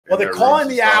Well, they're calling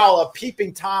the owl a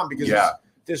peeping Tom because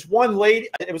this one lady,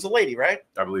 it was a lady, right?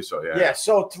 I believe so, yeah. Yeah,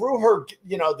 so through her,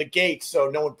 the gates, so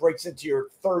no one breaks into your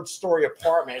 3rd-story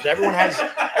apartment. Everyone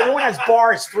has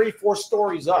bars 3-4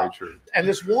 stories up. Very true. And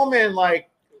this woman,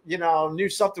 knew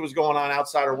something was going on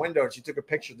outside her window, and she took a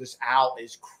picture. This owl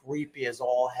is creepy as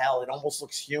all hell. It almost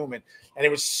looks human, and it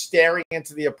was staring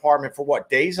into the apartment for what,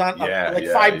 days on?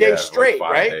 5 days straight, like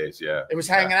 5 right? days, yeah. It was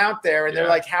hanging out there, and they're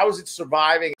like, "How is it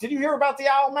surviving?" Did you hear about the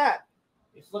owl, Matt?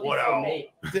 It's looking for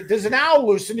me. There's an owl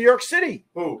loose in New York City.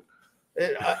 Who?